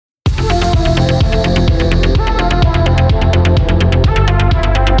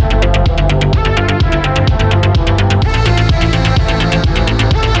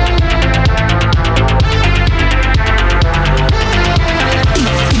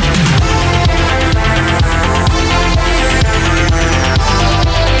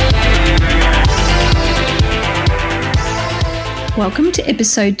Welcome to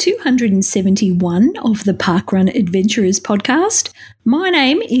episode 271 of the Parkrun Adventurers podcast. My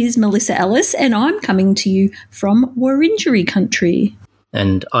name is Melissa Ellis and I'm coming to you from Wurundjeri country.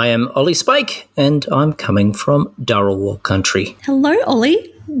 And I am Olly Spake and I'm coming from Dharawal country. Hello,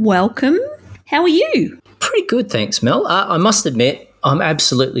 Olly. Welcome. How are you? Pretty good, thanks, Mel. I must admit, I'm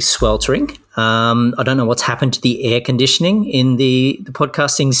absolutely sweltering. I don't know what's happened to the air conditioning in the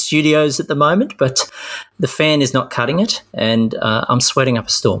podcasting studios at the moment, but the fan is not cutting it and I'm sweating up a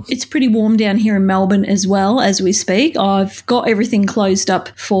storm. It's pretty warm down here in Melbourne as well as we speak. I've got everything closed up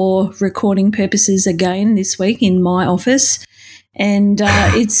for recording purposes again this week in my office. And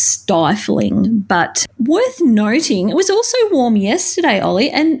it's stifling, but worth noting, it was also warm yesterday, Olly,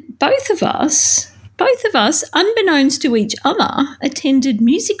 and both of us, unbeknownst to each other, attended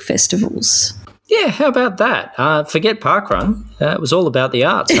music festivals. Yeah, how about that? Forget parkrun. It was all about the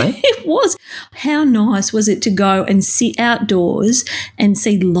arts, eh? It was. How nice was it to go and sit outdoors and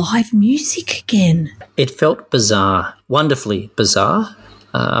see live music again? It felt bizarre, wonderfully bizarre.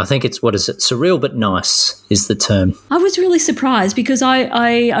 I think it's, surreal but nice is the term. I was really surprised because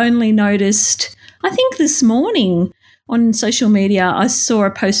I only noticed, I think this morning on social media, I saw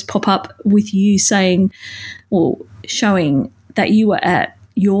a post pop up with you saying, or showing that you were at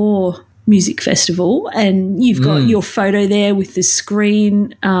your music festival and you've got your photo there with the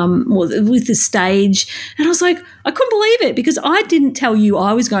screen, with the stage. And I was like, I couldn't believe it because I didn't tell you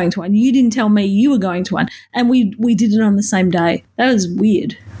I was going to one. You didn't tell me you were going to one. And we did it on the same day. That was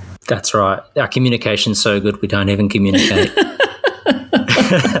weird. That's right. Our communication's so good we don't even communicate.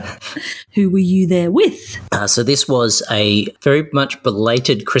 Who were you there with? So this was a very much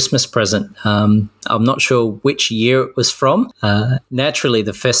belated Christmas present. I'm not sure which year it was from. Naturally,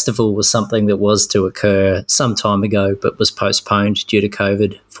 the festival was something that was to occur some time ago but was postponed due to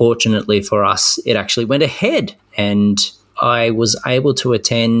COVID. Fortunately for us, it actually went ahead and I was able to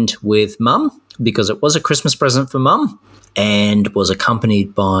attend with Mum because it was a Christmas present for Mum and was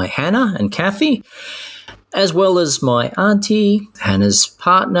accompanied by Hannah and Kathy, as well as my auntie, Hannah's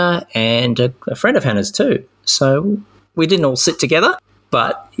partner, and a friend of Hannah's too. So we didn't all sit together,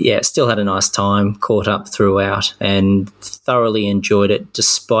 but yeah, still had a nice time, caught up throughout, and thoroughly enjoyed it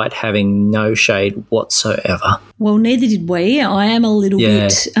despite having no shade whatsoever. Well, neither did we. I am a little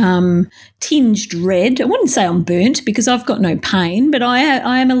bit tinged red. I wouldn't say I'm burnt because I've got no pain, but I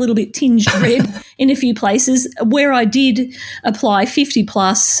am a little bit tinged red in a few places where I did apply 50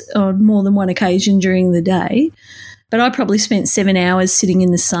 plus on more than one occasion during the day. But I probably spent 7 hours sitting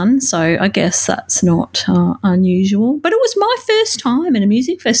in the sun, so I guess that's not unusual. But it was my first time at a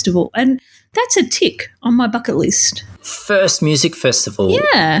music festival, and that's a tick on my bucket list. First music festival?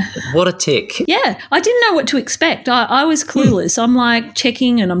 Yeah. What a tick. Yeah. I didn't know what to expect. I was clueless. I'm like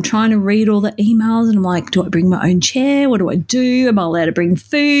checking and I'm trying to read all the emails and I'm like, do I bring my own chair? What do I do? Am I allowed to bring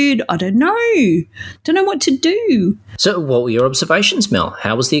food? I don't know. Don't know what to do. So what were your observations, Mel?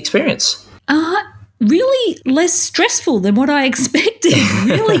 How was the experience? Really less stressful than what I expected.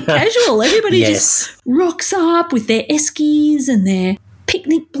 Really casual. Everybody just rocks up with their eskies and their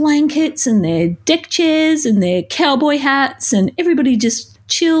picnic blankets and their deck chairs and their cowboy hats, and everybody just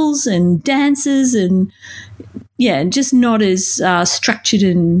chills and dances and, yeah, just not as structured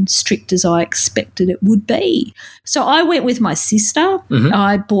and strict as I expected it would be. So I went with my sister. Mm-hmm.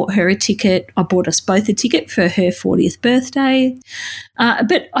 I bought her a ticket. I bought us both a ticket for her 40th birthday.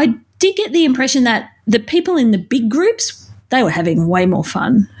 But I did get the impression that the people in the big groups, they were having way more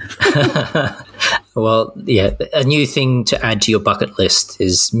fun. Well, yeah, a new thing to add to your bucket list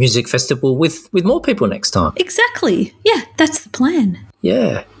is music festival with more people next time. Exactly. Yeah, that's the plan.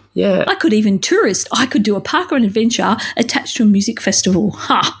 Yeah. I could even tourist. I could do a parkrun adventure attached to a music festival.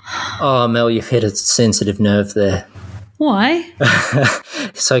 Ha! Oh, Mel, you've hit a sensitive nerve there. Why?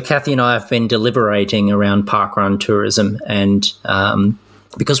 So Kathy and I have been deliberating around parkrun tourism and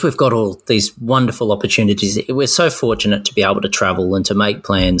because we've got all these wonderful opportunities, we're so fortunate to be able to travel and to make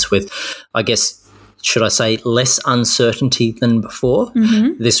plans with, I guess, should I say, less uncertainty than before.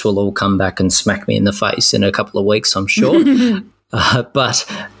 Mm-hmm. This will all come back and smack me in the face in a couple of weeks, I'm sure.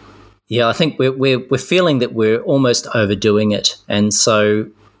 But, yeah, I think we're feeling that we're almost overdoing it. And so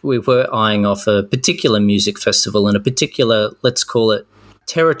we were eyeing off a particular music festival and a particular, let's call it,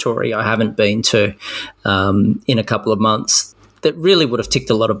 territory I haven't been to in a couple of months that really would have ticked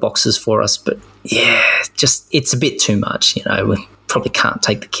a lot of boxes for us. But, yeah, just it's a bit too much, you know. We probably can't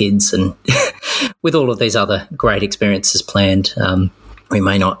take the kids, and with all of these other great experiences planned, we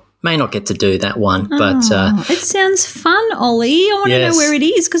may not get to do that one. But it sounds fun, Olly. I want to know where it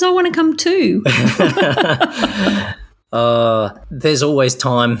is because I want to come too. There's always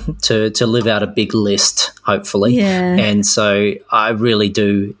time to live out a big list, hopefully. Yeah. And so I really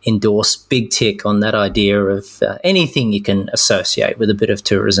do endorse big tick on that idea of anything you can associate with a bit of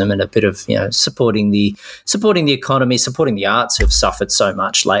tourism and a bit of, supporting the economy, supporting the arts who've suffered so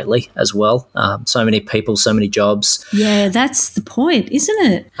much lately as well. So many people, so many jobs. Yeah, that's the point, isn't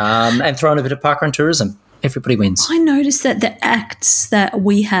it? And throwing a bit of parkrun tourism. Everybody wins. I noticed that the acts that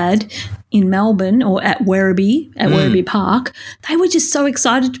we had in Melbourne or at Werribee Park, they were just so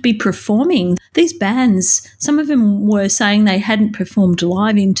excited to be performing. These bands, some of them were saying they hadn't performed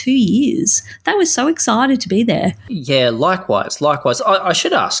live in 2 years. They were so excited to be there. Yeah, likewise. I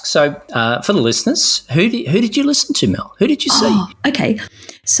should ask, so for the listeners, who did you listen to, Mel? Who did you see? Oh, okay.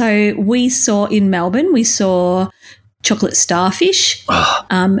 So we saw in Melbourne, Chocolate Starfish, Vicar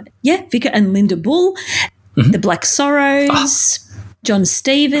and Linda Bull, The Black Sorrows, John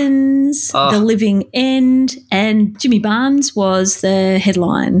Stevens, The Living End, and Jimmy Barnes was the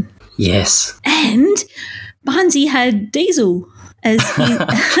headline. Yes. And Barnesy had Diesel as his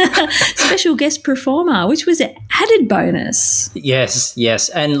special guest performer, which was an added bonus. Yes.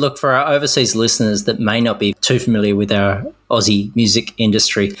 And look, for our overseas listeners that may not be too familiar with our Aussie music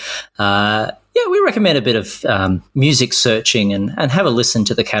industry, we recommend a bit of music searching and have a listen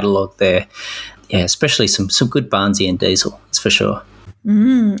to the catalogue there. Yeah, especially some good Barnesy and Diesel, that's for sure.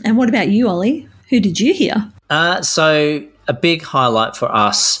 And what about you, Ollie? Who did you hear? So a big highlight for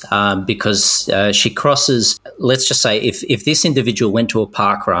us because she crosses, let's just say, if this individual went to a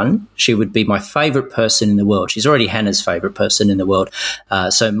park run, she would be my favourite person in the world. She's already Hannah's favourite person in the world.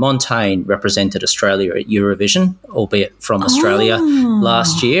 So Montaigne represented Australia at Eurovision, albeit from Australia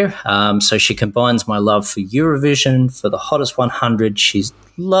last year. So she combines my love for Eurovision, for the Hottest 100. She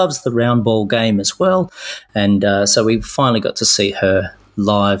loves the round ball game as well. And so we finally got to see her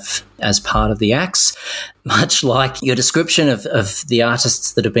live as part of the acts. Much like your description of the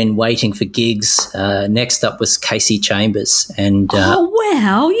artists that have been waiting for gigs, next up was Casey Chambers. And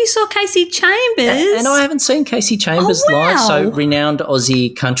wow, you saw Casey Chambers. And I haven't seen Casey Chambers live, so renowned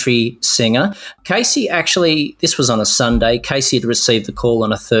Aussie country singer. Casey actually, this was on a Sunday. Casey had received the call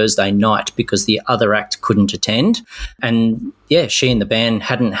on a Thursday night because the other act couldn't attend. And yeah, she and the band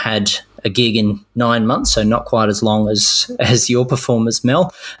hadn't had a gig in 9 months, so not quite as long as your performers,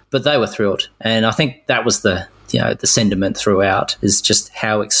 Mel, but they were thrilled. And I think that was the sentiment throughout, is just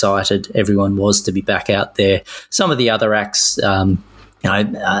how excited everyone was to be back out there. Some of the other acts,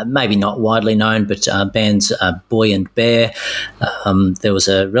 maybe not widely known, but bands Boy and Bear. There was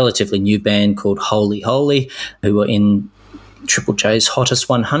a relatively new band called Holy Holy who were in Triple J's Hottest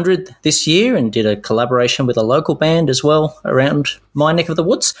 100 this year and did a collaboration with a local band as well around my neck of the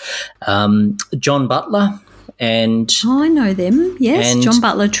woods. John Butler and... I know them, yes, John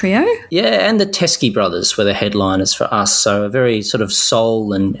Butler Trio. Yeah, and the Teskey Brothers were the headliners for us, so a very sort of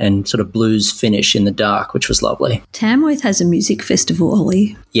soul and sort of blues finish in the dark, which was lovely. Tamworth has a music festival,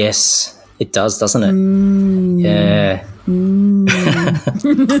 Ollie. Yes, it does, doesn't it? Yeah.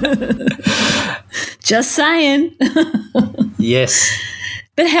 Just saying. Yes.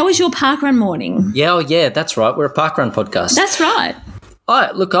 But how was your parkrun morning? Yeah, that's right. We're a parkrun podcast. That's right.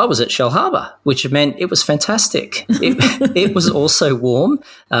 I was at Shell Harbour, which meant it was fantastic. It was also warm,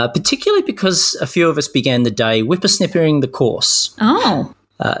 particularly because a few of us began the day whippersnippering the course. Oh.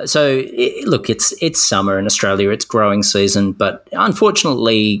 It's summer in Australia. It's growing season, but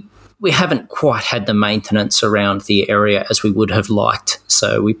unfortunately we haven't quite had the maintenance around the area as we would have liked.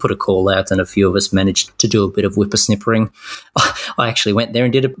 So we put a call out and a few of us managed to do a bit of whippersnippering. I actually went there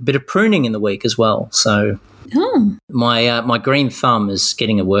and did a bit of pruning in the week as well. So my green thumb is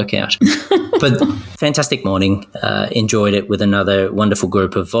getting a workout. But fantastic morning. Enjoyed it with another wonderful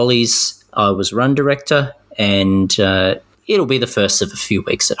group of volleys. I was run director and it'll be the first of a few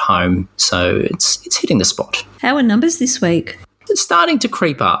weeks at home. So it's hitting the spot. How are numbers this week? It's starting to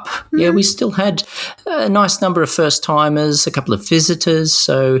creep up. Yeah, we still had a nice number of first-timers, a couple of visitors.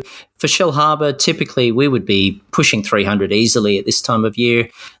 So for Shell Harbour, typically we would be pushing 300 easily at this time of year,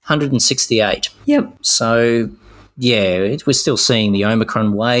 168. Yep. So, yeah, we're still seeing the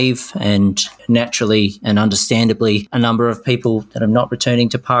Omicron wave and naturally and understandably a number of people that are not returning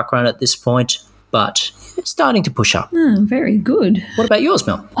to parkrun at this point, but it's starting to push up. Very good. What about yours,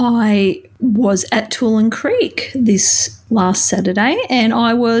 Mel? I was at Toolan Creek this last Saturday and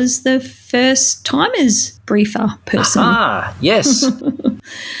I was the first timers briefer person. Ah, yes. And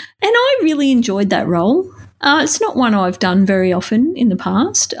I really enjoyed that role. It's not one I've done very often in the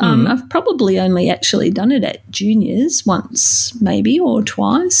past. I've probably only actually done it at juniors once maybe or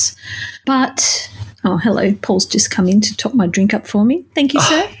twice. But, oh, hello, Paul's just come in to top my drink up for me. Thank you,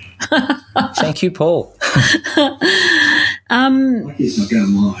 sir. Thank you, Paul. Like he's not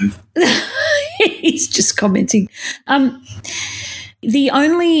going live. He's just commenting. The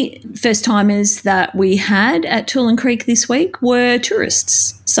only first-timers that we had at Toolan Creek this week were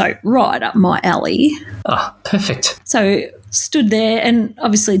tourists, so right up my alley. Oh, perfect. So stood there and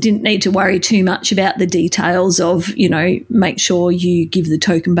obviously didn't need to worry too much about the details of, make sure you give the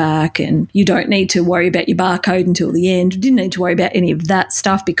token back and you don't need to worry about your barcode until the end. Didn't need to worry about any of that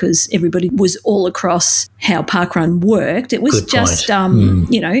stuff because everybody was all across how Parkrun worked. It was just,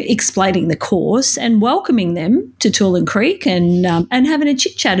 explaining the course and welcoming them to Toolan Creek and having a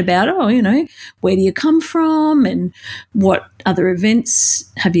chit-chat about, where do you come from and what other events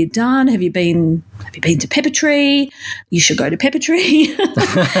have you done? Have you been to Pepper Tree? You should go to Pepper Tree.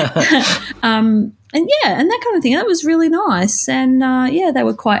 And that kind of thing. That was really nice. And they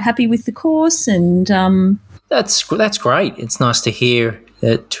were quite happy with the course. And that's great. It's nice to hear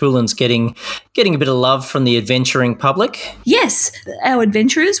that Toolan's getting a bit of love from the adventuring public. Yes, our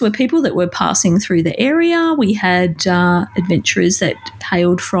adventurers were people that were passing through the area. We had adventurers that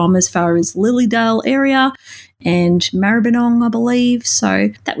hailed from as far as Lilydale area and Maribyrnong, I believe. So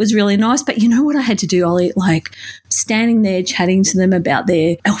that was really nice. But you know what I had to do, Ollie? Like standing there chatting to them about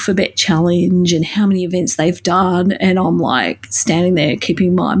their alphabet challenge and how many events they've done. And I'm like standing there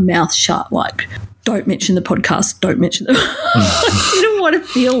keeping my mouth shut, like, don't mention the podcast, don't mention them. I didn't want to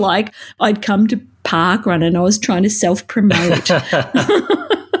feel like I'd come to Parkrun and I was trying to self-promote.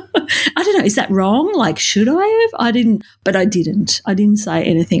 I don't know, is that wrong? Like, should I have? I didn't say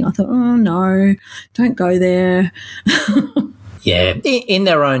anything. I thought, oh, no, don't go there. Yeah, in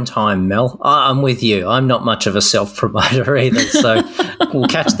their own time, Mel. I'm with you. I'm not much of a self-promoter either, so we'll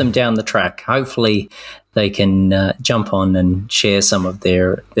catch them down the track. Hopefully they can jump on and share some of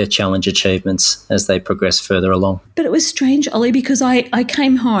their challenge achievements as they progress further along. But it was strange, Ollie, because I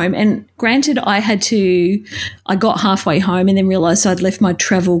came home and granted I got halfway home and then realised I'd left my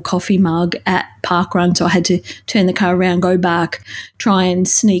travel coffee mug at Parkrun, so I had to turn the car around, go back, try and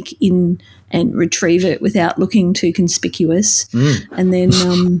sneak in and retrieve it without looking too conspicuous, and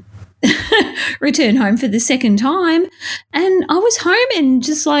then return home for the second time. And I was home and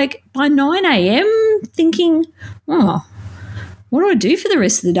just like by 9 a.m. thinking, oh, what do I do for the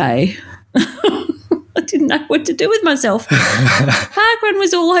rest of the day? I didn't know what to do with myself. Parkrun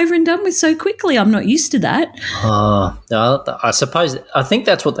was all over and done with so quickly. I'm not used to that. I think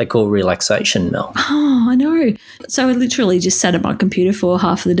that's what they call relaxation, Mel. Oh, I know. So I literally just sat at my computer for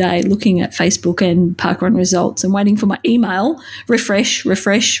half of the day looking at Facebook and Parkrun results and waiting for my email. Refresh.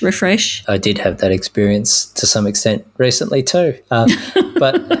 I did have that experience to some extent recently too.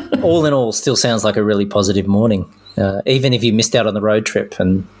 But all in all, still sounds like a really positive morning, even if you missed out on the road trip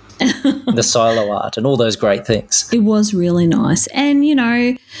and the silo art and all those great things. It was really nice. And,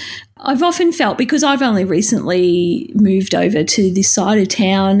 I've often felt, because I've only recently moved over to this side of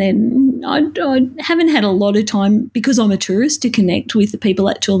town and I haven't had a lot of time, because I'm a tourist, to connect with the people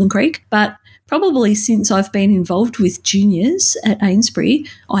at Toolan Creek. But probably since I've been involved with juniors at Amesbury,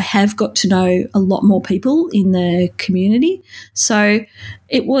 I have got to know a lot more people in the community. So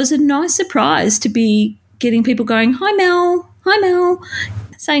it was a nice surprise to be getting people going, hi Mel,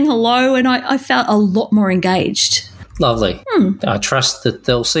 saying hello, and I felt a lot more engaged. Lovely. I trust that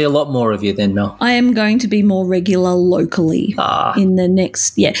they'll see a lot more of you then, Mel. I am going to be more regular locally in the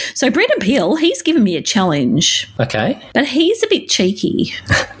next, So Brendan Peel, he's given me a challenge. Okay. But he's a bit cheeky.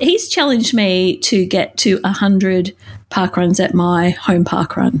 He's challenged me to get to 100 parkruns at my home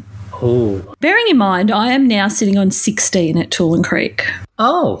parkrun. Oh. Bearing in mind, I am now sitting on 16 at Toolan Creek.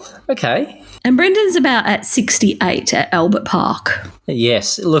 Oh, okay. And Brendan's about at 68 at Albert Park.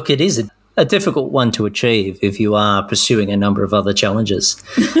 Yes. Look, it is a difficult one to achieve if you are pursuing a number of other challenges.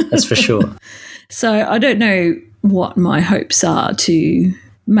 That's for sure. So I don't know what my hopes are to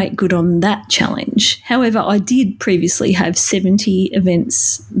make good on that challenge. However, I did previously have 70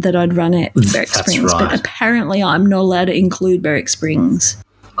 events that I'd run at Berwick Springs, right. But apparently I'm not allowed to include Berwick Springs.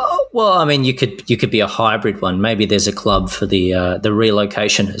 Oh, well, I mean, you could be a hybrid one. Maybe there's a club for the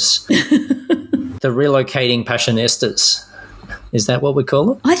relocationists. The relocating passionistas. Is that what we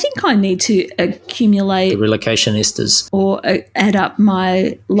call it? I think I need to accumulate... The relocationistas. Or add up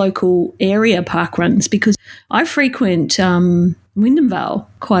my local area park runs, because I frequent Wyndham Vale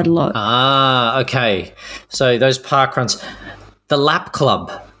quite a lot. Ah, okay. So those park runs, the lap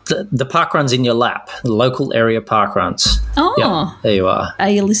club, the park runs in your lap, the local area park runs. Oh. Yep, there you are. Are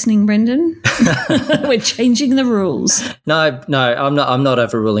you listening, Brendan? We're changing the rules. No, I'm not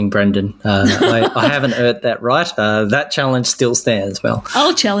overruling Brendan. I haven't heard that right. That challenge still stands, Mel.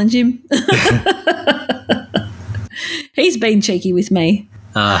 I'll challenge him. He's been cheeky with me.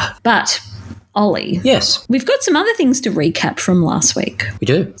 But Ollie. Yes. We've got some other things to recap from last week. We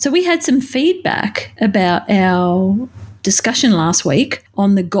do. So we had some feedback about our discussion last week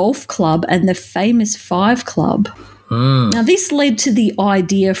on the golf club and the famous 5 club. Now, this led to the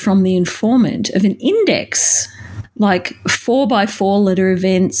idea from the Informant of an index, like 4x4 letter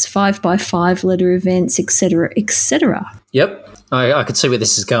events, 5x5 letter events, etc., etc. Yep. I could see where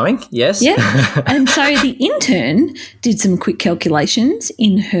this is going. Yes. Yeah. And so the intern did some quick calculations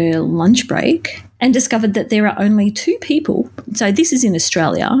in her lunch break and discovered that there are only 2 people. So this is in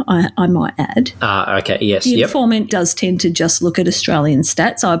Australia, I might add. Okay, yes. The Informant does tend to just look at Australian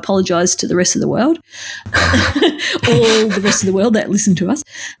stats. I apologise to the rest of the world, all the rest of the world that listen to us.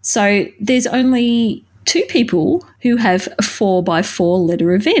 So there's only 2 people who have 4x4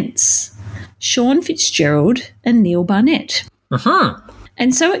 letter events, Sean Fitzgerald and Neil Barnett.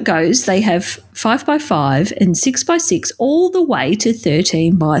 And so it goes, they have 5x5 and 6x6 all the way to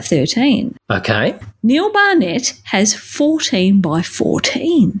 13x13. Okay. Neil Barnett has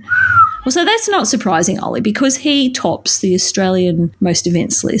 14x14. Well, so that's not surprising, Ollie, because he tops the Australian most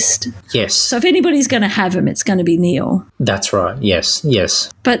events list. Yes. So if anybody's going to have him, it's going to be Neil. That's right. Yes,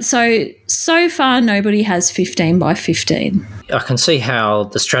 yes. But so far, nobody has 15x15. I can see how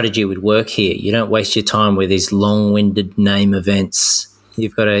the strategy would work here. You don't waste your time with these long-winded name events.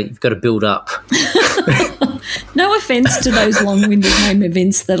 You've got to build up. No offence to those long-winded name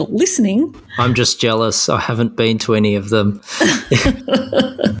events that are listening. I'm just jealous. I haven't been to any of them.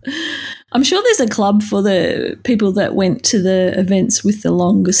 I'm sure there's a club for the people that went to the events with the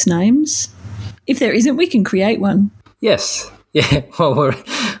longest names. If there isn't, we can create one. Yes. Yeah.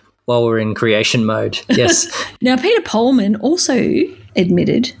 While we're in creation mode. Yes. Now, Peter Polman also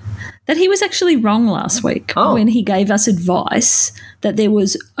admitted that he was actually wrong last week when he gave us advice that there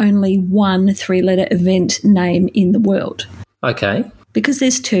was only one 3-letter event name in the world. Okay. Because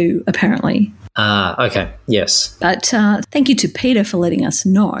there's 2, apparently. Okay. Yes. But thank you to Peter for letting us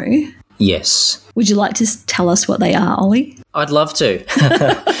know. Yes. Would you like to tell us what they are, Ollie? I'd love to.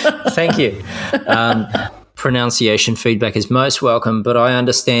 Thank you. Pronunciation feedback is most welcome, but I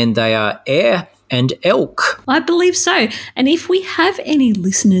understand they are air and elk. I believe so. And if we have any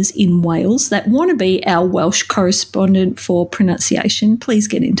listeners in Wales that want to be our Welsh correspondent for pronunciation, please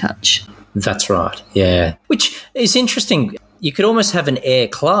get in touch. That's right, yeah. Which is interesting. You could almost have an air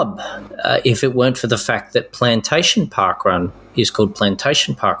club if it weren't for the fact that Plantation Parkrun is called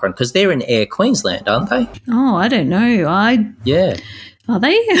Plantation Parkrun because they're in Ayr, Queensland, aren't they? Oh, I don't know. Yeah. Are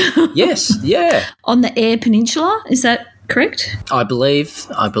they? Yes, yeah. On the Ayr Peninsula, is that correct? I believe.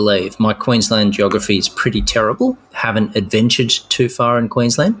 My Queensland geography is pretty terrible. Haven't adventured too far in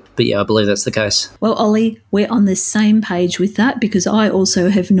Queensland, but yeah, I believe that's the case. Well, Ollie, we're on the same page with that because I also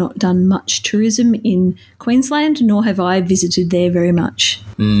have not done much tourism in Queensland, nor have I visited there very much.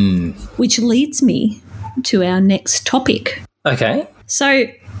 Which leads me to our next topic. Okay. So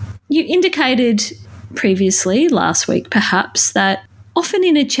you indicated previously, last week perhaps, that often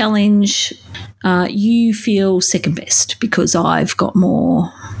in a challenge you feel second best because I've got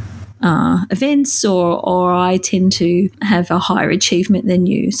more events or I tend to have a higher achievement than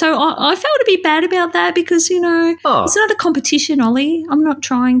you. So I felt a bit bad about that because, it's not a competition, Ollie. I'm not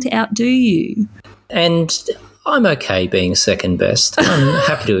trying to outdo you. And I'm okay being second best. I'm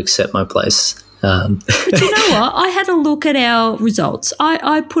happy to accept my place. But you know what? I had a look at our results.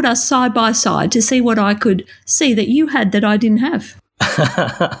 I put us side by side to see what I could see that you had that I didn't have.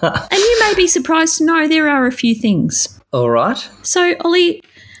 And you may be surprised to know there are a few things. All right. So, Ollie,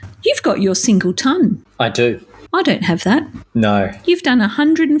 you've got your single ton. I do. I don't have that. No. You've done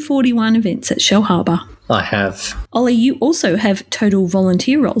 141 events at Shell Harbour. I have. Ollie, you also have total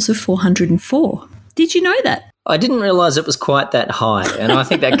volunteer roles of 404. Did you know that? I didn't realise it was quite that high, and I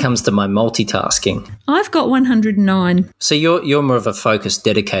think that comes to my multitasking. I've got 109. So you're more of a focused,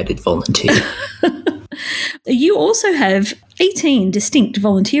 dedicated volunteer. You also have 18 distinct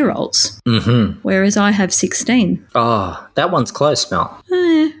volunteer roles, whereas I have 16. Oh, that one's close, Mel.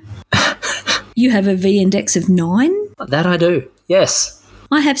 You have a V-index of 9? That I do, yes.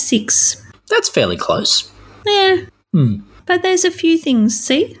 I have 6. That's fairly close. Yeah. But there's a few things,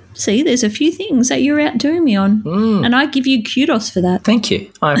 see, there's a few things that you're outdoing me on, and I give you kudos for that. Thank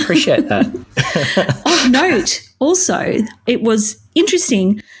you. I appreciate that. Of note, also, it was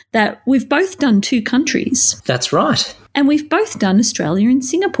interesting that we've both done 2 countries. That's right. And we've both done Australia and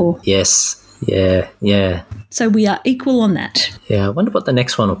Singapore. Yes. Yeah. So we are equal on that. Yeah, I wonder what the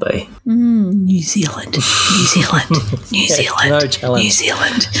next one will be. New Zealand. No challenge. New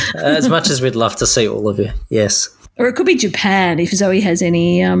Zealand. As much as we'd love to see all of you, yes. Or it could be Japan if Zoe has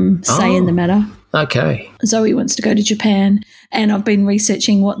any say in the matter. Okay. Zoe wants to go to Japan, and I've been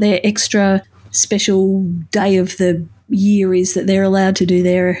researching what their extra special day of the year is that they're allowed to do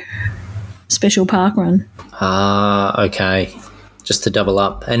their special park run. Okay. Just to double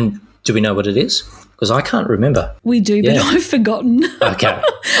up. And do we know what it is? Because I can't remember. We do, but I've forgotten. Okay.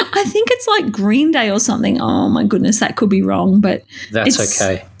 I think it's like Green Day or something. Oh, my goodness, that could be wrong, but that's it's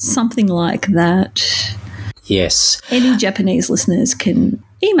okay. Something like that. Yes. Any Japanese listeners can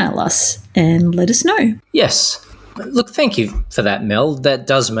email us and let us know. Yes. Look, thank you for that, Mel. That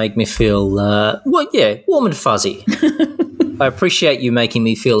does make me feel, warm and fuzzy. I appreciate you making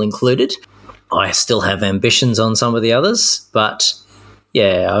me feel included. I still have ambitions on some of the others, but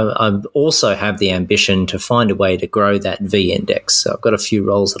I also have the ambition to find a way to grow that V index. So I've got a few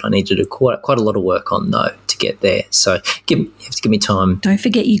roles that I need to do quite a lot of work on, though, to get there. So you have to give me time. Don't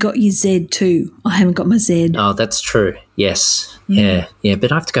forget you got your Z too. I haven't got my Z. Oh, that's true. Yes. Yeah.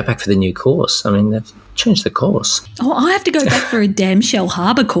 But I have to go back for the new course. I mean, they've changed the course. Oh, I have to go back for a damn Shell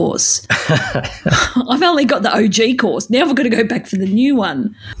Harbour course. I've only got the OG course. Now I've got to go back for the new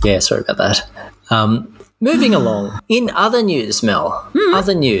one. Yeah, sorry about that. Moving along, in other news, Mel,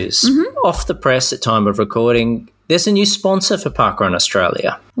 off the press at time of recording, there's a new sponsor for Parkrun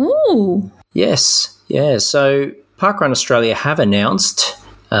Australia. Ooh. Yes, yeah. So Parkrun Australia have announced,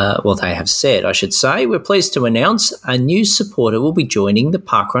 they have said, I should say, we're pleased to announce a new supporter will be joining the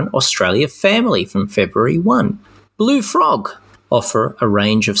Parkrun Australia family from February 1. Blue Frog offer a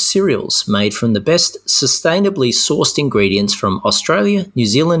range of cereals made from the best sustainably sourced ingredients from Australia, New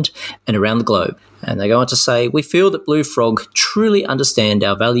Zealand, and around the globe. And they go on to say, we feel that Blue Frog truly understand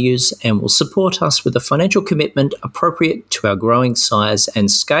our values and will support us with a financial commitment appropriate to our growing size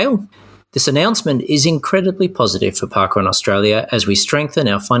and scale. This announcement is incredibly positive for Parkrun Australia as we strengthen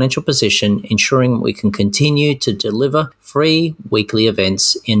our financial position, ensuring we can continue to deliver free weekly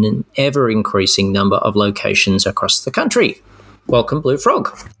events in an ever-increasing number of locations across the country. Welcome, Blue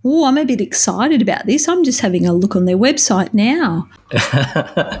Frog. Oh, I'm a bit excited about this. I'm just having a look on their website now.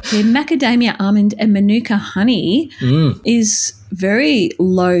 Their macadamia almond and manuka honey is very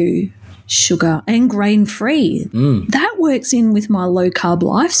low sugar and grain-free. That works in with my low-carb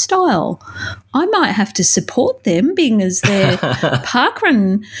lifestyle. I might have to support them being as they're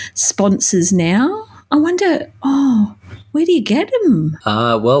parkrun sponsors now. I wonder, where do you get them?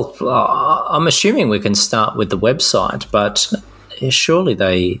 I'm assuming we can start with the website, but surely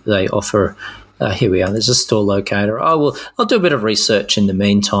they offer. Here we are. There's a store locator. I'll do a bit of research in the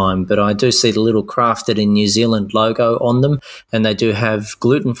meantime, but I do see the little crafted in New Zealand logo on them, and they do have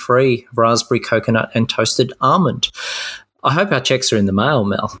gluten-free raspberry, coconut, and toasted almond. I hope our checks are in the mail,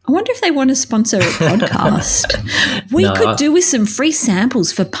 Mel. I wonder if they want to sponsor a podcast. We could do with some free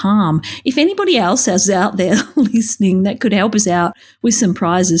samples for Palm. If anybody else is out there listening that could help us out with some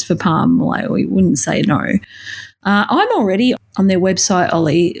prizes for Palm, we wouldn't say no. I'm already on their website,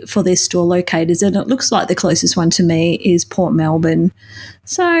 Ollie, for their store locators, and it looks like the closest one to me is Port Melbourne.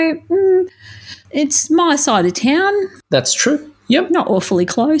 So it's my side of town. That's true. Yep. Not awfully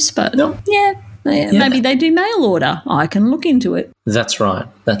close, but Yeah. Maybe they do mail order. I can look into it. That's right.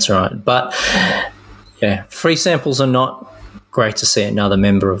 But, free samples are not great to see another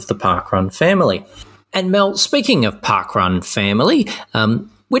member of the Parkrun family. And, Mel, speaking of Parkrun family,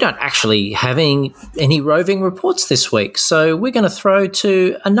 we don't actually have any roving reports this week, so we're going to throw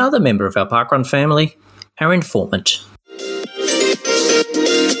to another member of our Parkrun family, our Informant.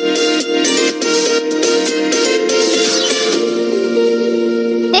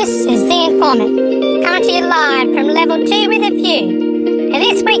 This is the Informant, coming to you live from level 2 with a view. And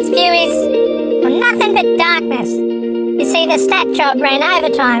this week's view is nothing but darkness. You see, the stat job ran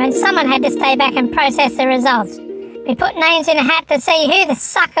overtime and someone had to stay back and process the results. We put names in a hat to see who the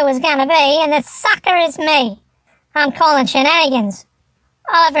sucker was going to be, and the sucker is me. I'm calling shenanigans.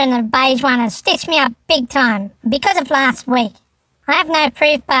 Oliver and the beige one has stitched me up big time because of last week. I have no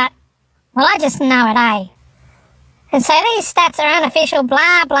proof, but, I just know it, eh? And so these stats are unofficial,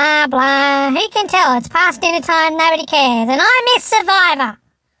 blah, blah, blah. Who can tell? It's past dinner time, nobody cares. And I miss Survivor.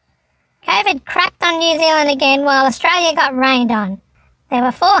 COVID crapped on New Zealand again while Australia got rained on. There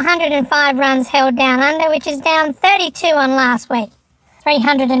were 405 runs held down under, which is down 32 on last week.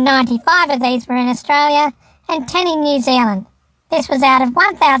 395 of these were in Australia and 10 in New Zealand. This was out of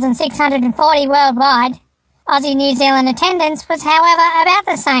 1,640 worldwide. Aussie-New Zealand attendance was, however, about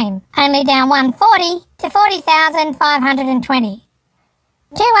the same, only down 140 to 40,520.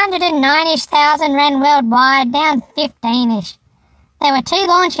 209-ish thousand ran worldwide, down 15-ish. There were 2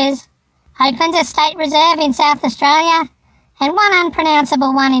 launches, Oakland's a state reserve in South Australia and one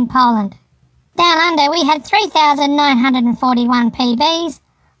unpronounceable one in Poland. Down under we had 3,941 PBs,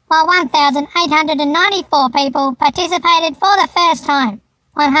 while 1,894 people participated for the first time.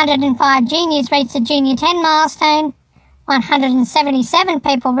 105 juniors reached the Junior 10 milestone, 177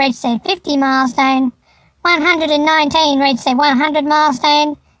 people reached their 50 milestone, 119 reached their 100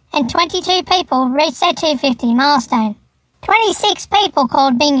 milestone, and 22 people reached their 250 milestone. 26 people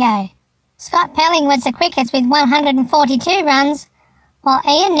called bingo. Scott Pelling was the quickest with 142 runs, while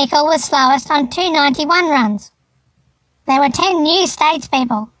Ian Nicol was slowest on 291 runs. There were 10 new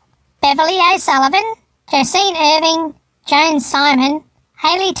statespeople: Beverly O'Sullivan, Josine Irving, Joan Simon,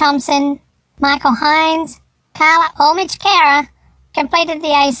 Hayley Thompson, Michael Hines, Carla Olmich-Kara completed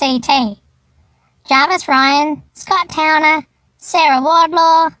the ACT. Jarvis Ryan, Scott Towner, Sarah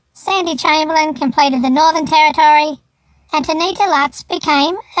Wardlaw, Sandy Chamberlain completed the Northern Territory, and Tanita Lutz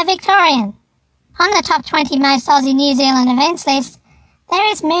became a Victorian. On the top 20 most Aussie New Zealand events list,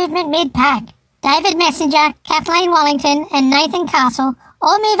 there is movement mid-pack. David Messenger, Kathleen Wallington and Nathan Castle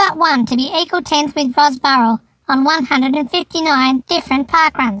all move up one to be equal 10th with Ros Burrell on 159 different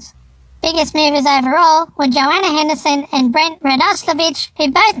parkruns. Biggest movers overall were Joanna Henderson and Brent Radoslavich,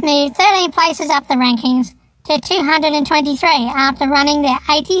 who both moved 13 places up the rankings to 223 after running their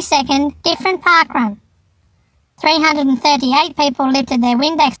 82nd different parkrun. 338 people lifted their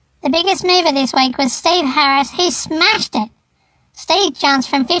Windex. The biggest mover this week was Steve Harris, who smashed it. Steve jumps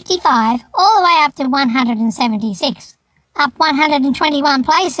from 55 all the way up to 176, up 121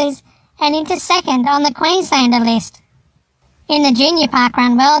 places and into second on the Queenslander list. In the junior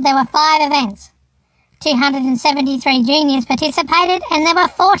parkrun world, there were 5 events. 273 juniors participated and there were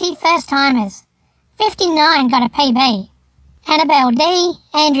 40 first-timers. 59 got a PB. Annabelle D,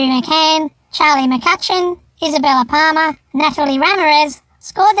 Andrew McCann, Charlie McCutcheon, Isabella Palmer, Natalie Ramirez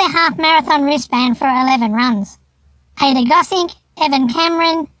scored their half-marathon wristband for 11 runs. Ada Gossink, Evan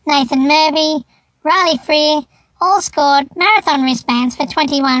Cameron, Nathan Murby, Riley Freer all scored marathon wristbands for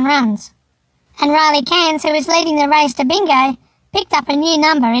 21 runs. And Riley Cairns, who was leading the race to bingo, picked up a new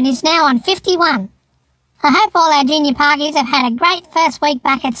number and is now on 51. I hope all our junior parkies have had a great first week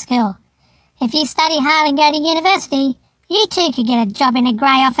back at school. If you study hard and go to university, you too could get a job in a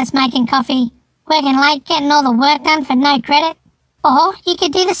grey office making coffee, working late, getting all the work done for no credit. Or you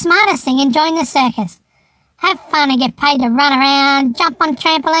could do the smartest thing and join the circus. Have fun and get paid to run around, jump on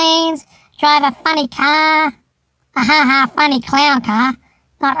trampolines, drive a funny car. Funny clown car.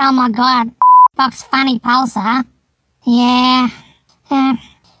 Not, oh my god, box funny pulsar. Yeah. If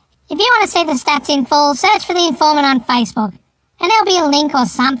you want to see the stats in full, search for the Informant on Facebook. And there'll be a link or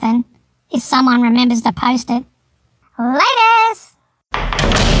something, if someone remembers to post it. Latest!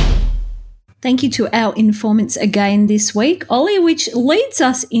 Thank you to our informants again this week, Ollie, which leads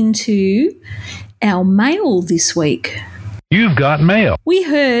us into our mail this week. You've got mail. We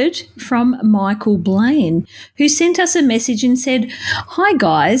heard from Michael Blaine, who sent us a message and said, "Hi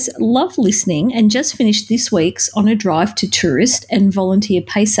guys, love listening and just finished this week's on a drive to tourist and volunteer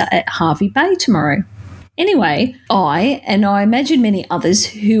pacer at Harvey Bay tomorrow. Anyway, I, and I imagine many others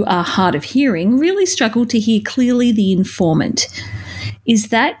who are hard of hearing, really struggle to hear clearly the informant. Is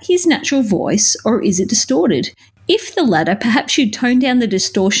that his natural voice or is it distorted? If the latter, perhaps you'd tone down the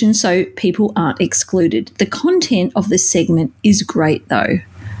distortion so people aren't excluded. The content of the segment is great though."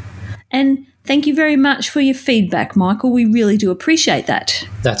 And thank you very much for your feedback, Michael. We really do appreciate that.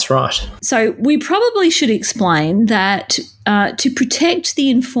 That's right. So we probably should explain that to protect the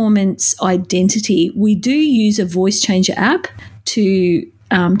informant's identity, we do use a voice changer app to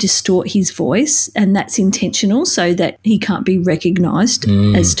distort his voice, and that's intentional so that he can't be recognised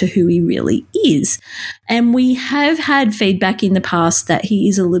as to who he really is. And we have had feedback in the past that he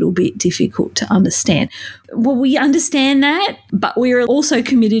is a little bit difficult to understand. Well, we understand that, but we're also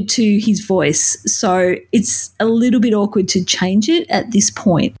committed to his voice, so it's a little bit awkward to change it at this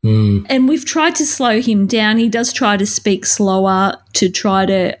point. And we've tried to slow him down. He does try to speak slower to try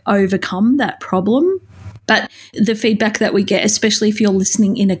to overcome that problem. But the feedback that we get, especially if you're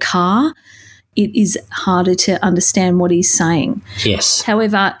listening in a car, it is harder to understand what he's saying. Yes.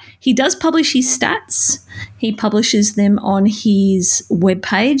 However, he does publish his stats. He publishes them on his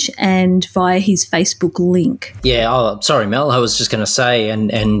webpage and via his Facebook link. Yeah, sorry, Mel, I was just going to say,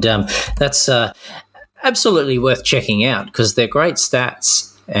 and that's absolutely worth checking out because they're great stats.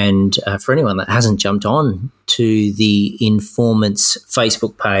 And for anyone that hasn't jumped on to the Informant's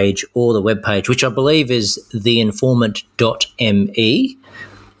Facebook page or the webpage, which I believe is theinformant.me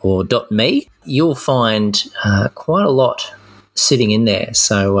or .me, you'll find quite a lot sitting in there.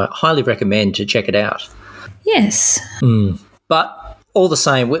 So highly recommend to check it out. Yes. But all the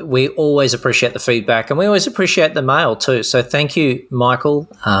same, we always appreciate the feedback, and we always appreciate the mail too. So thank you, Michael.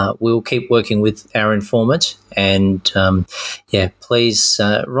 We'll keep working with our informant, and please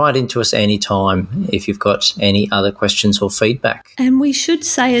write into us anytime if you've got any other questions or feedback. And we should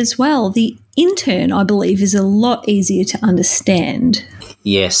say as well, the intern, I believe, is a lot easier to understand.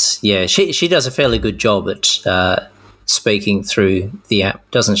 Yes, yeah, she does a fairly good job at speaking through the app,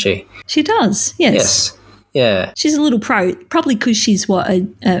 doesn't she? She does, yes. Yeah. She's a little pro, probably because she's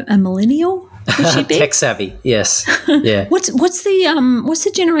a millennial. Would she be? Tech savvy, yes. Yeah. What's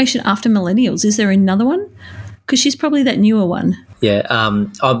the generation after millennials? Is there another one? Because she's probably that newer one. Yeah,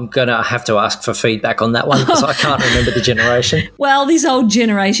 I'm going to have to ask for feedback on that one because I can't remember the generation. Well, this old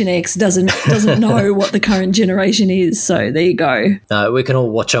Generation X doesn't know what the current generation is, so there you go. No, we can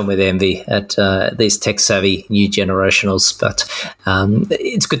all watch on with envy at these tech-savvy new generationals, but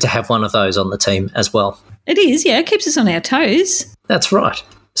it's good to have one of those on the team as well. It is, yeah. It keeps us on our toes. That's right.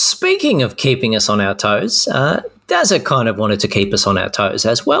 Speaking of keeping us on our toes, Dazza kind of wanted to keep us on our toes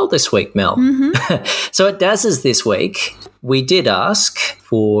as well this week, Mel. Mm-hmm. So at Dazza's this week, we did ask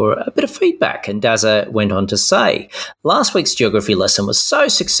for a bit of feedback, and Dazza went on to say, last week's geography lesson was so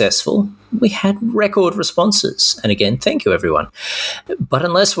successful, we had record responses. And again, thank you, everyone. But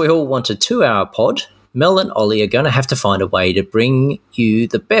unless we all want a 2-hour pod, Mel and Olly are going to have to find a way to bring you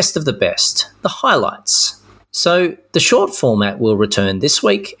the best of the best, the highlights. So the short format will return this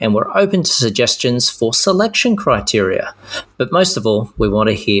week, and we're open to suggestions for selection criteria. But most of all, we want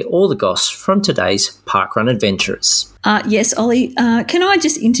to hear all the goss from today's parkrun adventurers. Yes, Olly, can I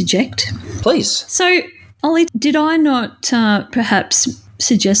just interject? Please. So, Olly, did I not perhaps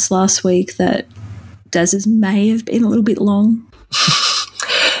suggest last week that Dazza's may have been a little bit long?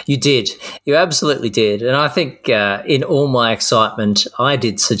 You did. You absolutely did. And I think in all my excitement, I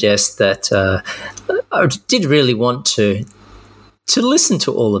did suggest that I did really want to listen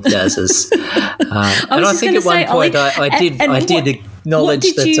to all of Dazza's. And I think at one point I did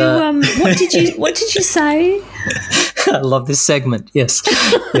acknowledge that. What did you say? I love this segment. Yes.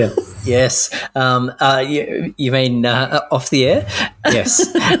 Yeah. Yes. You mean off the air? Yes.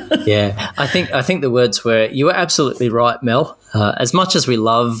 Yeah. I think the words were, you were absolutely right, Mel. As much as we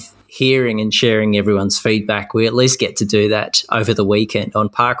love hearing and sharing everyone's feedback, we at least get to do that over the weekend on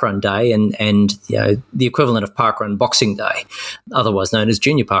Parkrun Day and you know, the equivalent of Parkrun Boxing Day, otherwise known as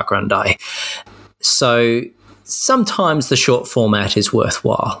Junior Parkrun Day. So sometimes the short format is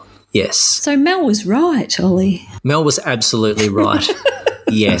worthwhile. Yes. So Mel was right, Olly. Mel was absolutely right.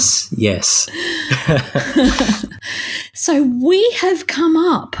 Yes. So we have come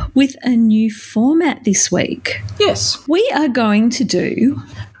up with a new format this week. Yes. We are going to do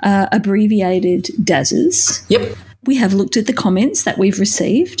abbreviated Dazzas. Yep. We have looked at the comments that we've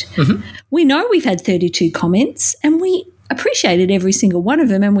received. Mm-hmm. We know we've had 32 comments, and we appreciated every single one of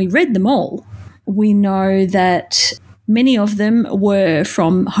them, and we read them all. We know that many of them were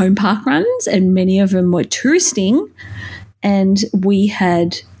from home park runs and many of them were touristing, and we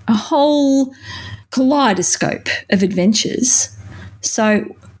had a whole kaleidoscope of adventures. So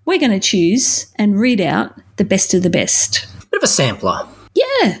we're going to choose and read out the best of the best. Bit of a sampler.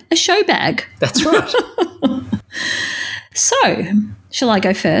 Yeah, a show bag. That's right. So, shall I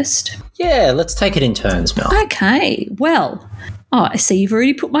go first? Yeah, let's take it in turns, Mel. Okay, well, I see you've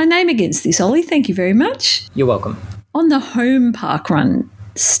already put my name against this, Olly. Thank you very much. You're welcome. On the home parkrun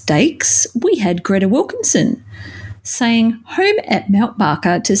stakes, we had Greta Wilkinson saying home at Mount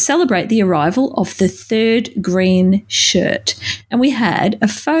Barker to celebrate the arrival of the third green shirt. And we had a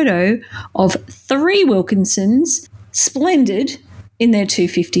photo of 3 Wilkinsons, splendid, in their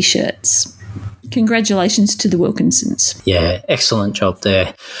 250 shirts. Congratulations to the Wilkinsons. Yeah, excellent job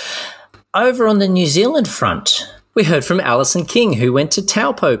there. Over on the New Zealand front, we heard from Alison King, who went to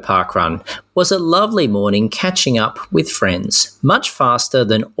Taupo Parkrun. Was a lovely morning catching up with friends, much faster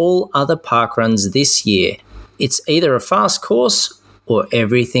than all other parkruns this year. It's either a fast course or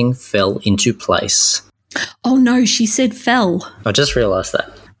everything fell into place. Oh no, she said fell. I just realised that.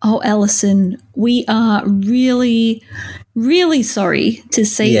 Oh, Alison, we are really, really sorry to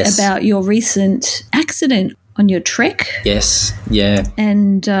see about your recent accident on your trek. Yes, yeah.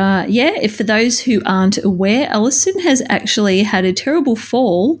 And, if for those who aren't aware, Alison has actually had a terrible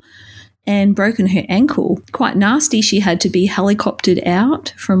fall and broken her ankle. Quite nasty. She had to be helicoptered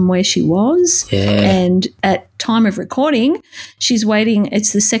out from where she was. Yeah. And at time of recording, she's waiting.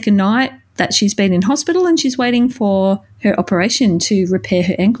 It's the second night that she's been in hospital and she's waiting for her operation to repair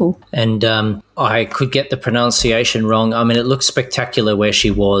her ankle. And I could get the pronunciation wrong. I mean, it looked spectacular where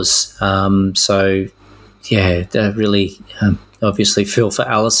she was. Really obviously feel for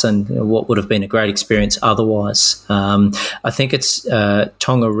Alison, what would have been a great experience otherwise. I think it's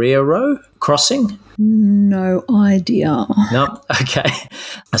Tongariro crossing. No idea. No, okay.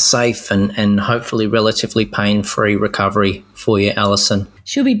 A safe and hopefully relatively pain-free recovery for you, Alison.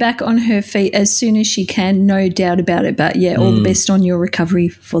 She'll be back on her feet as soon as she can, no doubt about it. But yeah, all the best on your recovery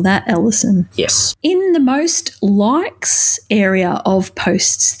for that, Alison. Yes. In the most likes area of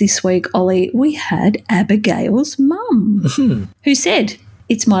posts this week, Ollie, we had Abigail's mum, who said,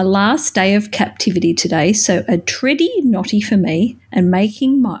 "It's my last day of captivity today, so a tready naughty for me and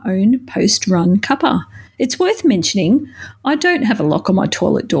making my own post-run cuppa. It's worth mentioning I don't have a lock on my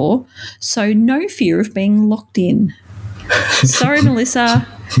toilet door, so no fear of being locked in. Sorry, Melissa.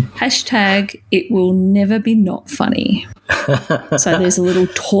 Hashtag it will never be not funny." So there's a little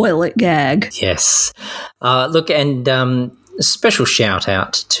toilet gag. Yes. Look, and special shout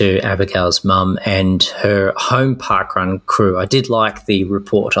out to Abigail's mum and her home parkrun crew. I did like the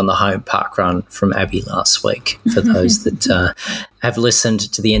report on the home parkrun from Abby last week. For those that have listened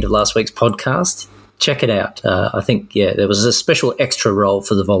to the end of last week's podcast, check it out. I think, there was a special extra role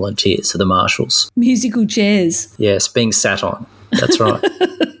for the volunteers, for the marshals. Musical chairs. Yes, being sat on. That's right.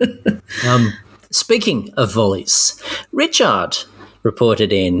 Speaking of volleys, Richard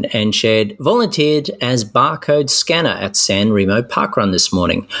reported in and shared, "Volunteered as barcode scanner at San Remo Parkrun this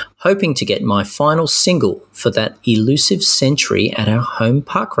morning, hoping to get my final single for that elusive century at our home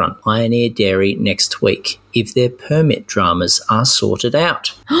parkrun, Pioneer Dairy, next week, if their permit dramas are sorted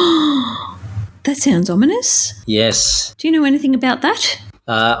out." That sounds ominous. Yes. Do you know anything about that?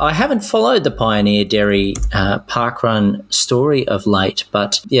 I haven't followed the Pioneer Dairy parkrun story of late,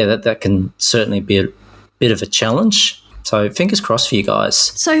 but yeah, that can certainly be a bit of a challenge. So fingers crossed for you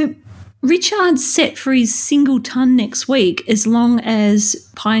guys. So Richard's set for his single ton next week as long as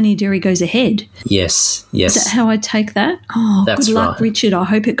Pioneer Dairy goes ahead. Yes. Is that how I take that? Oh, That's good luck, right. Richard. I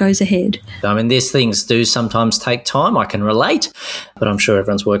hope it goes ahead. I mean, these things do sometimes take time. I can relate, but I'm sure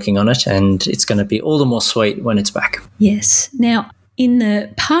everyone's working on it, and it's going to be all the more sweet when it's back. Yes. Now, in the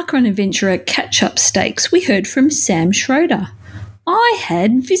Parkrun Adventurer catch-up stakes, we heard from Sam Schroeder. I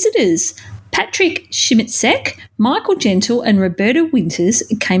had visitors. Patrick Schmitzek, Michael Gentle and Roberta Winters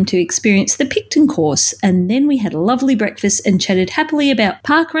came to experience the Picton course, and then we had a lovely breakfast and chatted happily about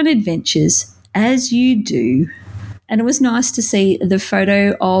parkrun adventures, as you do. And it was nice to see the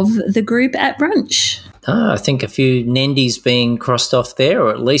photo of the group at brunch. I think a few Nendies being crossed off there, or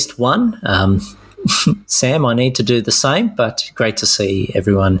at least one. Sam, I need to do the same, but great to see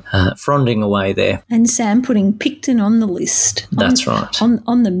everyone fronding away there. And Sam putting Picton on the list. That's right.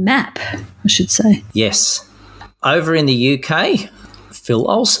 On the map, I should say. Yes. Over in the UK, Phil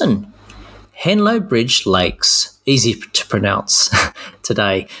Olsen, Henlow Bridge Lakes, easy to pronounce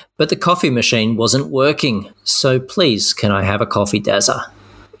today, but the coffee machine wasn't working, so please can I have a coffee, Dazza?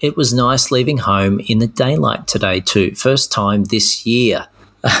 It was nice leaving home in the daylight today too, first time this year.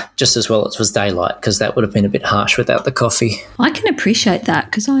 Just as well it was daylight, because that would have been a bit harsh without the coffee. I can appreciate that,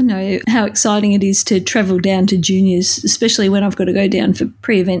 because I know how exciting it is to travel down to juniors, especially when I've got to go down for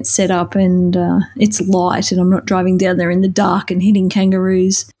pre-event setup and it's light and I'm not driving down there in the dark and hitting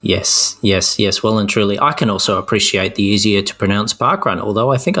kangaroos. Yes, well and truly. I can also appreciate the easier to pronounce parkrun,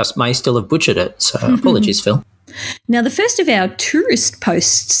 although I think I may still have butchered it, so apologies, Phil. Now, the first of our tourist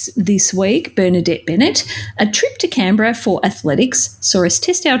posts this week, Bernadette Bennett, a trip to Canberra for athletics saw us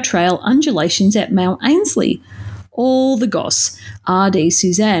test our trail undulations at Mount Ainslie. All the goss. RD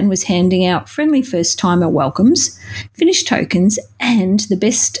Suzanne was handing out friendly first-timer welcomes, finish tokens, and the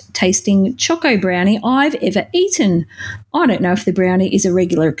best tasting choco brownie I've ever eaten. I don't know if the brownie is a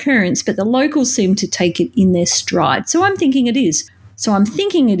regular occurrence, but the locals seem to take it in their stride, so I'm thinking it is. So I'm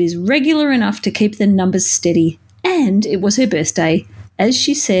thinking it is regular enough to keep the numbers steady. And it was her birthday. As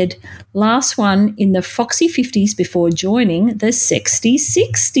she said, last one in the foxy 50s before joining the sexy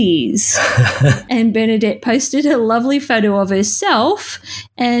 60s. And Bernadette posted a lovely photo of herself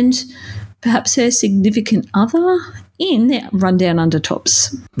and perhaps her significant other in their rundown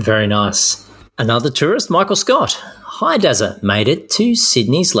undertops. Very nice. Another tourist, Michael Scott. Hi, Dazza. Made it to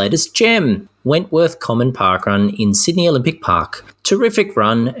Sydney's latest gem, Wentworth Common Parkrun in Sydney Olympic Park. Terrific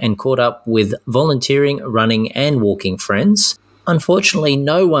run and caught up with volunteering, running and walking friends. Unfortunately,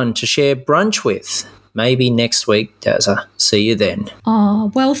 no one to share brunch with. Maybe next week, Dazza. See you then.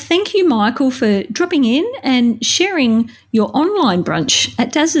 Oh, well, thank you, Michael, for dropping in and sharing your online brunch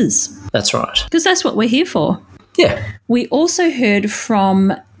at Dazza's. That's right. Because that's what we're here for. Yeah. We also heard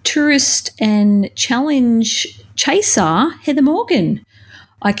from tourist and challenge chaser Heather Morgan.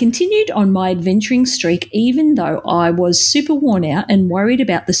 I continued on my adventuring streak even though I was super worn out and worried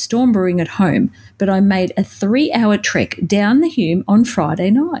about the storm brewing at home, but I made a 3-hour trek down the Hume on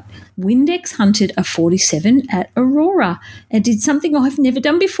Friday night. Windex hunted a 47 at Aurora and did something I've never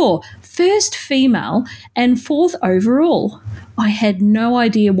done before. First female and 4th overall. I had no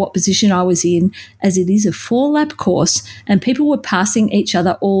idea what position I was in, as it is a 4-lap course and people were passing each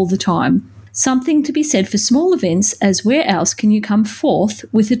other all the time. Something to be said for small events, as where else can you come 4th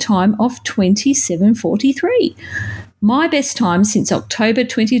with a time of 27:43? My best time since October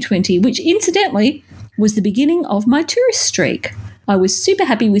 2020, which incidentally was the beginning of my tourist streak. I was super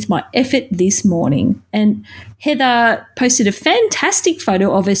happy with my effort this morning. And Heather posted a fantastic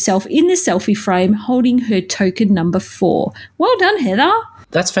photo of herself in the selfie frame holding her token number 4. Well done, Heather.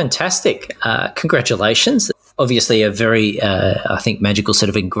 That's fantastic. Congratulations. Obviously a very, I think, magical set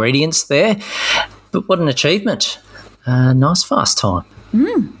of ingredients there. But what an achievement. Nice fast time.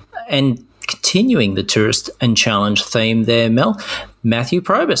 And continuing the tourist and challenge theme there, Mel, Matthew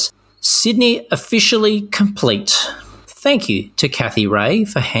Probus. Sydney officially complete. Thank you to Kathy Ray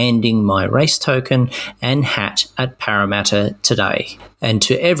for handing my race token and hat at Parramatta today, and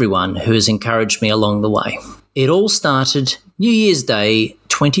to everyone who has encouraged me along the way. It all started New Year's Day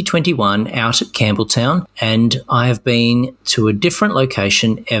 2021 out at Campbelltown, and I have been to a different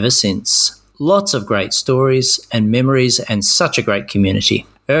location ever since. Lots of great stories and memories and such a great community.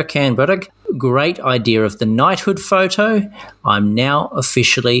 Erkan Budak, great idea of the knighthood photo. I'm now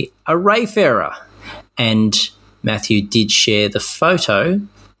officially a Rayfarer. And Matthew did share the photo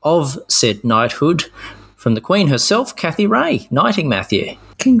of said knighthood from the Queen herself, Kathy Ray, knighting Matthew.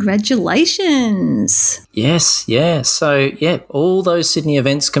 Congratulations. Yes, yeah. So, yeah, all those Sydney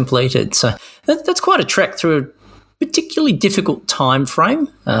events completed. So that's quite a trek through a particularly difficult time frame,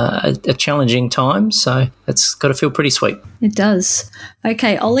 a challenging time. So that's got to feel pretty sweet. It does.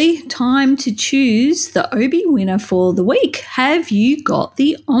 Okay, Ollie, time to choose the Obi winner for the week. Have you got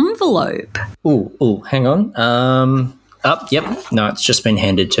the envelope? Oh, hang on. Yep. No, it's just been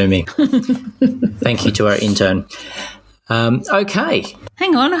handed to me. Thank you to our intern. Okay.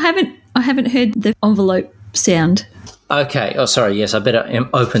 Hang on, I haven't heard the envelope sound. Okay. Oh, sorry. Yes, I better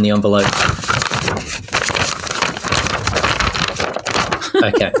open the envelope.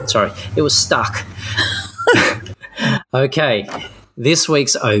 Okay, sorry. It was stuck. Okay. This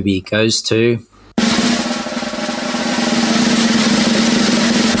week's Obi goes to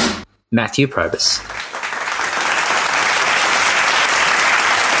Matthew Probus.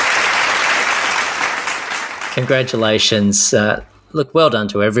 Congratulations. Look, well done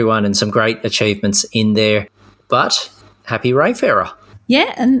to everyone and some great achievements in there. But happy Rayfarer.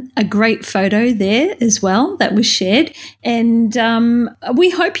 Yeah, and a great photo there as well that was shared. And we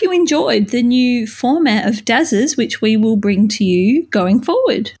hope you enjoyed the new format of Dazzas, which we will bring to you going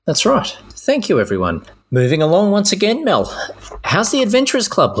forward. That's right. Thank you, everyone. Moving along once again, Mel. How's the Adventurers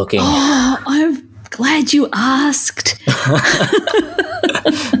Club looking? Oh, I'm glad you asked.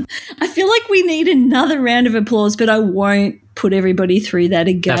 I feel like we need another round of applause, but I won't put everybody through that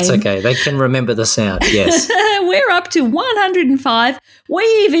again. That's okay. They can remember the sound, yes. We're up to 105.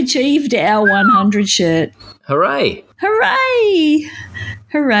 We've achieved our 100 shirt. Hooray. Hooray.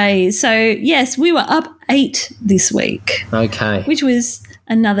 Hooray. So, yes, we were up 8 this week. Okay. Which was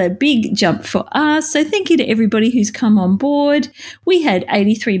another big jump for us. So thank you to everybody who's come on board. We had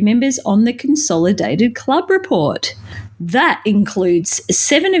 83 members on the Consolidated Club Report. That includes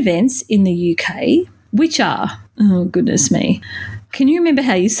 7 events in the UK, which are, oh, goodness me. Can you remember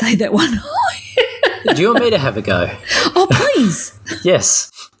how you say that one? Do you want me to have a go? Oh, please.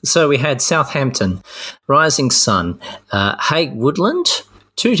 Yes. So we had Southampton, Rising Sun, Hague Woodland,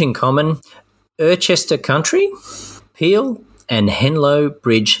 Tooting Common, Irchester Country, Peel, and Henlow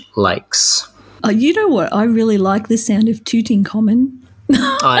Bridge Lakes. Oh, you know what? I really like the sound of Tooting Common.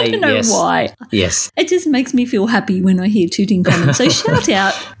 I don't know why. Yes. It just makes me feel happy when I hear Tooting Common. So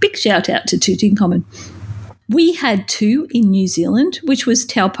big shout out to Tooting Common. We had 2 in New Zealand, which was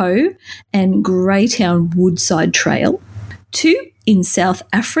Taupo and Greytown Woodside Trail. 2 in South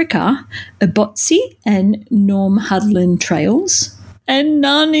Africa, Abotsi and Norm Hudland Trails. And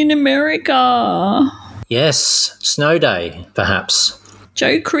none in America. Yes, Snow Day, perhaps.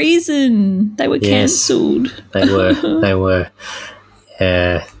 Joe Creason. They were cancelled. They were.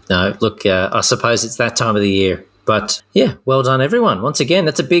 No, look, I suppose it's that time of the year. But, yeah, well done, everyone. Once again,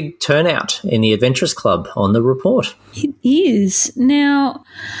 that's a big turnout in the Adventurers Club on the report. It is. Now,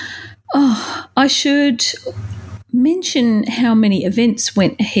 I should mention how many events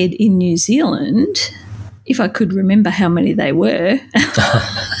went ahead in New Zealand, if I could remember how many they were.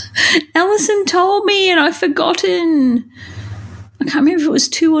 Alison told me and I've forgotten. I can't remember if it was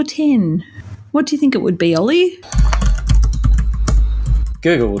 2 or 10. What do you think it would be, Ollie?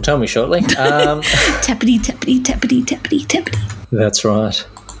 Google will tell me shortly. Tappity, tappity, tappity, tappity, tappity. That's right.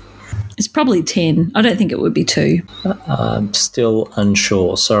 It's probably 10. I don't think it would be 2. I'm still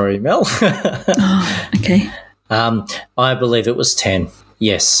unsure. Sorry, Mel. Oh, okay. I believe it was 10.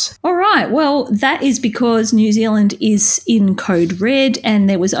 Yes. All right. Well, that is because New Zealand is in code red and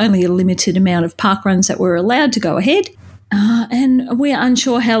there was only a limited amount of parkruns that were allowed to go ahead. And we're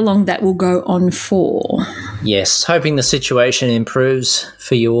unsure how long that will go on for. Yes, hoping the situation improves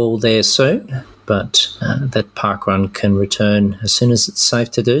for you all there soon, but that parkrun can return as soon as it's safe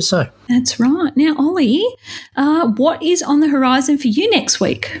to do so. That's right. Now, Ollie, what is on the horizon for you next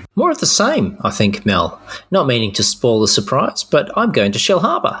week? More of the same, I think, Mel. Not meaning to spoil the surprise, but I'm going to Shell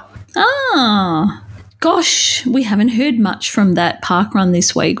Harbour. Ah, gosh, we haven't heard much from that parkrun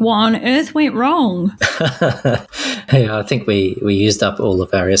this week. What on earth went wrong? Yeah, I think we used up all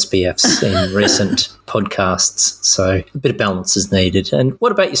of our SPFs in recent podcasts, so a bit of balance is needed. And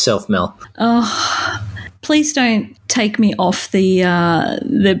what about yourself, Mel? Oh, please don't take me off the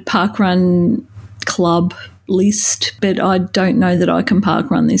parkrun club list, but I don't know that I can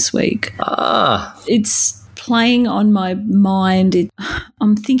parkrun this week. It's playing on my mind.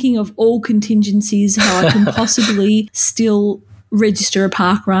 I'm thinking of all contingencies, how I can possibly still register a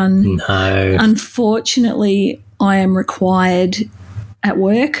parkrun. No. Unfortunately, I am required at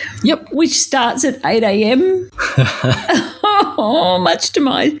work. Yep. Which starts at 8 a.m. Oh, much to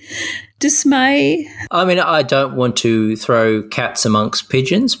my dismay. I mean, I don't want to throw cats amongst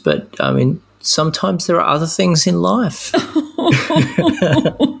pigeons, but, I mean, sometimes there are other things in life. No.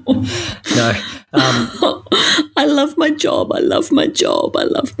 I love my job. I love my job. I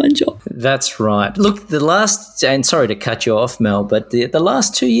love my job. That's right. Look, and sorry to cut you off, Mel, but the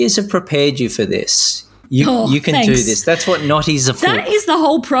last 2 years have prepared you for this. You can thanks. do this. That's what naughties are for. That is the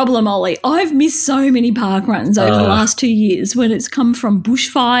whole problem, Ollie. I've missed so many parkruns over the last 2 years when it's come from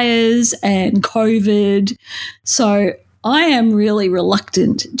bushfires and COVID. So I am really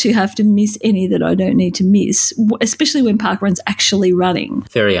reluctant to have to miss any that I don't need to miss, especially when parkrun's actually running.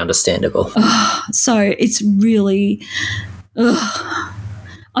 Very understandable. So it's really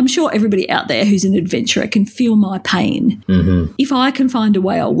I'm sure everybody out there who's an adventurer can feel my pain. Mm-hmm. If I can find a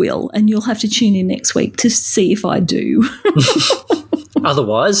way, I will, and you'll have to tune in next week to see if I do.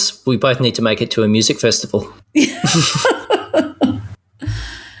 Otherwise, we both need to make it to a music festival.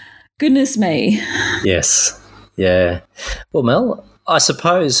 Goodness me. Yes. Yeah. Well, Mel, I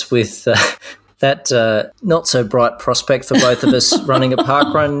suppose with that not so bright prospect for both of us running a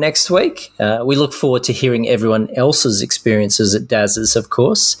parkrun next week, we look forward to hearing everyone else's experiences at Dazza's, of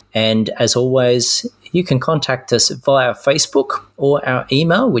course. And as always, you can contact us via Facebook or our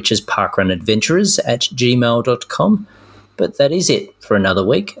email, which is parkrunadventurers@gmail.com. But that is it for another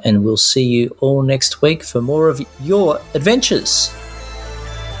week, and we'll see you all next week for more of your adventures.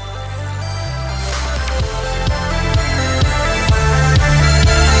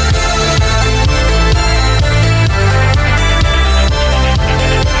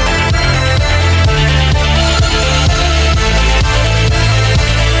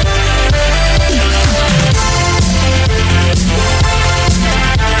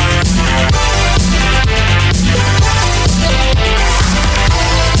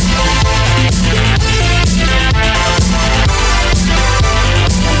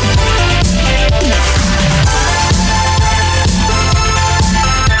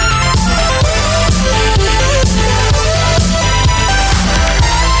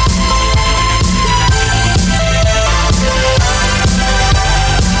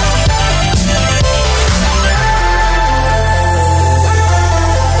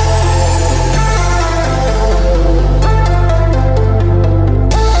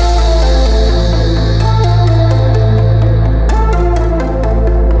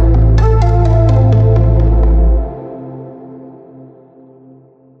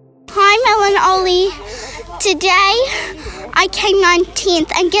 Today, I came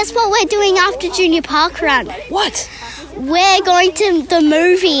 19th, and guess what we're doing after Junior Park Run? What? We're going to the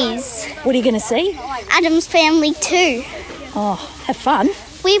movies. What are you going to see? Addams Family 2. Oh, have fun.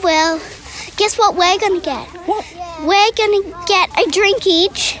 We will. Guess what we're going to get? What? We're going to get a drink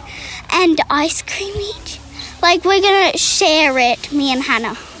each and ice cream each. Like, we're going to share it, me and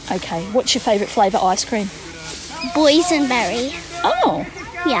Hannah. Okay, what's your favourite flavour ice cream? Boysenberry. Oh.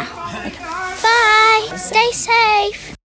 Yeah. Okay. Bye. Stay safe.